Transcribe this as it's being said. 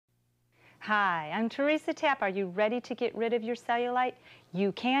Hi, I'm Teresa Tapp. Are you ready to get rid of your cellulite?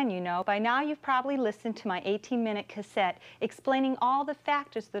 You can, you know. By now you've probably listened to my 18-minute cassette explaining all the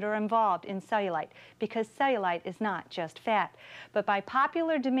factors that are involved in cellulite, because cellulite is not just fat. But by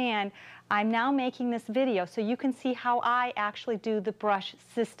popular demand, I'm now making this video so you can see how I actually do the brush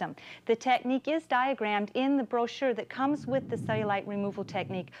system. The technique is diagrammed in the brochure that comes with the Cellulite Removal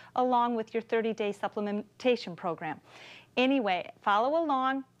Technique, along with your 30-day supplementation program. Anyway, follow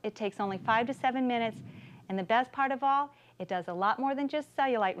along. It takes only 5 to 7 minutes, and the best part of all, it does a lot more than just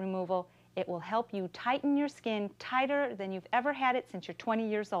cellulite removal. It will help you tighten your skin tighter than you've ever had it since you're 20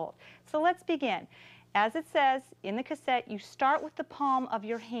 years old. So let's begin. As it says in the cassette, you start with the palm of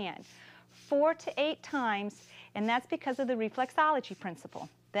your hand 4 to 8 times, and that's because of the reflexology principle.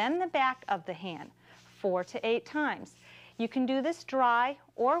 Then the back of the hand 4 to 8 times. You can do this dry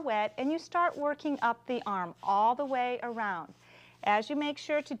or wet, and you start working up the arm all the way around. As you make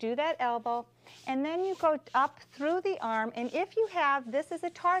sure to do that elbow, and then you go up through the arm, and if you have this as a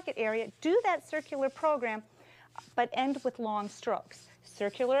target area, do that circular program, but end with long strokes.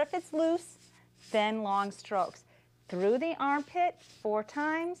 Circular if it's loose, then long strokes. Through the armpit 4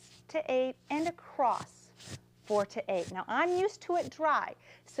 times to 8, and across 4 to 8. Now I'm used to it dry,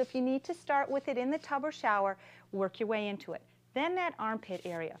 so if you need to start with it in the tub or shower, work your way into it. Then that armpit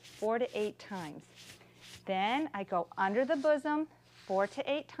area 4 to 8 times. Then I go under the bosom 4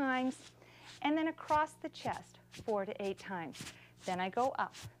 to 8 times, and then across the chest 4 to 8 times. Then I go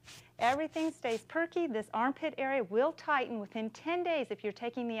up. Everything stays perky. This armpit area will tighten within 10 days if you're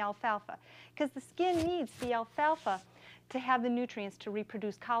taking the alfalfa, because the skin needs the alfalfa to have the nutrients to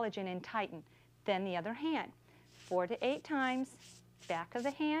reproduce collagen and tighten. Then the other hand 4 to 8 times, back of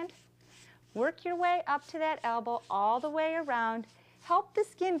the hand. Work your way up to that elbow all the way around. Help the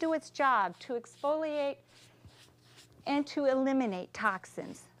skin do its job to exfoliate and to eliminate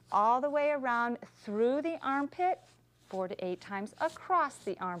toxins. All the way around through the armpit, 4 to 8 times across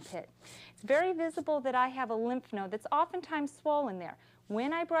the armpit. It's very visible that I have a lymph node that's oftentimes swollen there.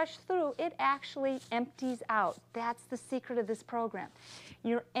 When I brush through, it actually empties out. That's the secret of this program.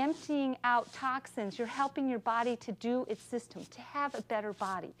 You're emptying out toxins. You're helping your body to do its system, to have a better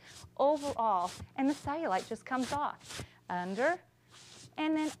body overall, and the cellulite just comes off. Under,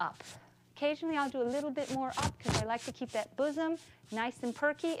 and then up. Occasionally I'll do a little bit more up because I like to keep that bosom nice and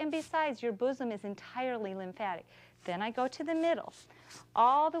perky, and besides, your bosom is entirely lymphatic. Then I go to the middle,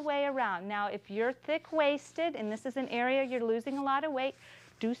 all the way around. Now, if you're thick-waisted, and this is an area you're losing a lot of weight,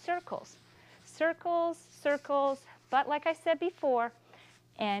 do circles. Circles, circles, but like I said before,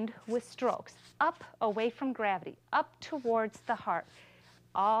 end with strokes. Up, away from gravity, up towards the heart,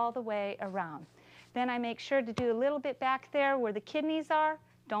 all the way around. Then I make sure to do a little bit back there where the kidneys are.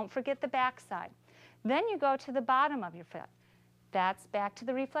 Don't forget the back side. Then you go to the bottom of your foot. That's back to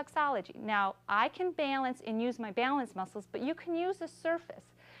the reflexology. Now, I can balance and use my balance muscles, but you can use a surface.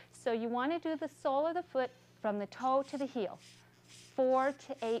 So you want to do the sole of the foot from the toe to the heel 4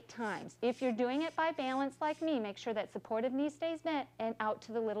 to 8 times. If you're doing it by balance like me, make sure that supportive knee stays bent and out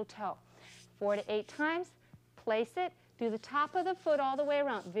to the little toe. 4 to 8 times, place it, do the top of the foot all the way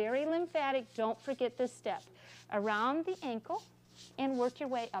around. Very lymphatic, don't forget this step. Around the ankle, and work your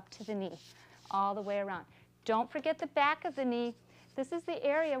way up to the knee, all the way around. Don't forget the back of the knee. This is the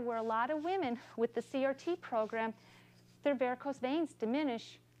area where a lot of women with the CRT program, their varicose veins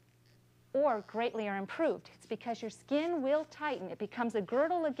diminish or greatly are improved. It's because your skin will tighten. It becomes a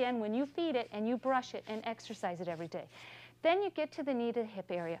girdle again when you feed it and you brush it and exercise it every day. Then you get to the knee to the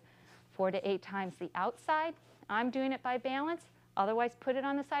hip area, 4 to 8 times the outside. I'm doing it by balance. Otherwise, put it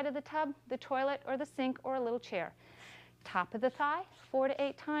on the side of the tub, the toilet, or the sink, or a little chair. Top of the thigh, 4 to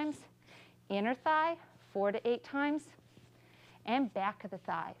 8 times. Inner thigh, 4 to 8 times. And back of the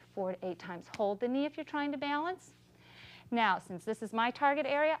thigh, 4 to 8 times. Hold the knee if you're trying to balance. Now, since this is my target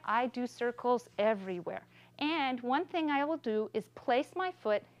area, I do circles everywhere. And one thing I will do is place my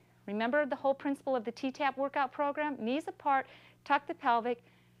foot. Remember the whole principle of the T-Tapp workout program? Knees apart, tuck the pelvic,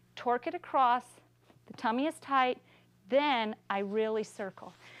 torque it across. The tummy is tight. Then I really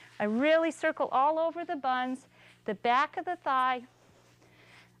circle. I really circle all over the buns, the back of the thigh.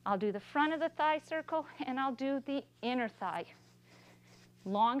 I'll do the front of the thigh circle, and I'll do the inner thigh.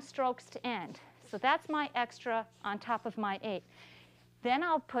 Long strokes to end. So that's my extra on top of my 8. Then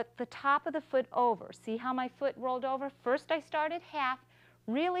I'll put the top of the foot over. See how my foot rolled over? First I started half,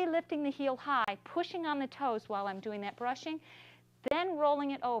 really lifting the heel high, pushing on the toes while I'm doing that brushing, then rolling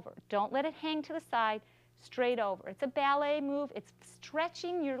it over. Don't let it hang to the side, straight over. It's a ballet move. It's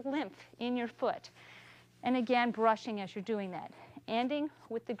stretching your lymph in your foot. And again, brushing as you're doing that. Ending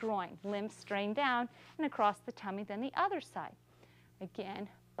with the groin, lymph strain down and across the tummy, then the other side. Again,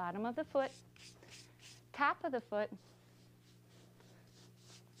 bottom of the foot, top of the foot,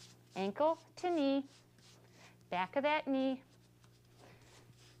 ankle to knee, back of that knee,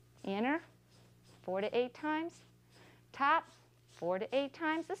 inner 4 to 8 times, top 4 to 8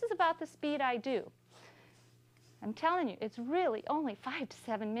 times. This is about the speed I do. I'm telling you, it's really only 5 to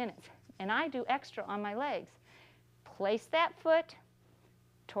 7 minutes, and I do extra on my legs. Place that foot,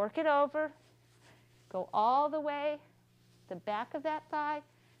 torque it over, go all the way, the back of that thigh,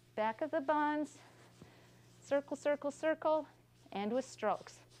 back of the buns, circle, circle, circle, and with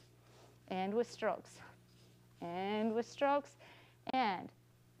strokes, and with strokes, and with strokes, and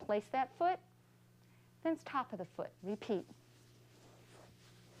place that foot, then it's top of the foot. Repeat.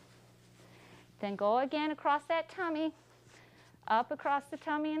 Then go again across that tummy, up across the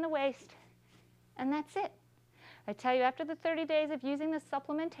tummy and the waist, and that's it. I tell you, after the 30 days of using this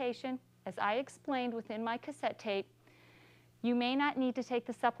supplementation, as I explained within my cassette tape, you may not need to take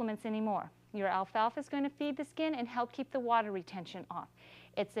the supplements anymore. Your alfalfa is going to feed the skin and help keep the water retention off.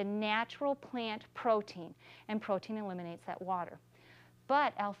 It's a natural plant protein, and protein eliminates that water.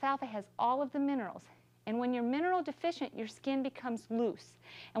 But alfalfa has all of the minerals. And when you're mineral deficient, your skin becomes loose.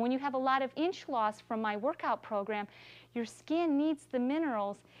 And when you have a lot of inch loss from my workout program, your skin needs the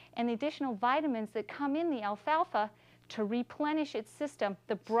minerals and the additional vitamins that come in the alfalfa to replenish its system.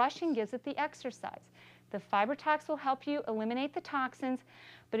 The brushing gives it the exercise. The fiber tox will help you eliminate the toxins,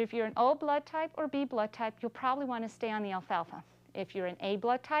 but if you're an O blood type or B blood type, you'll probably want to stay on the alfalfa. If you're an A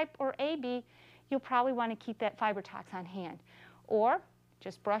blood type or AB, you'll probably want to keep that fiber tox on hand. Or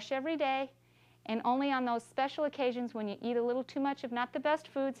just brush every day, and only on those special occasions when you eat a little too much of not the best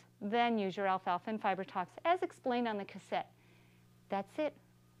foods, then use your alfalfa and fiber tox, as explained on the cassette. That's it.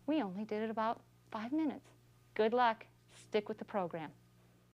 We only did it about 5 minutes. Good luck. Stick with the program.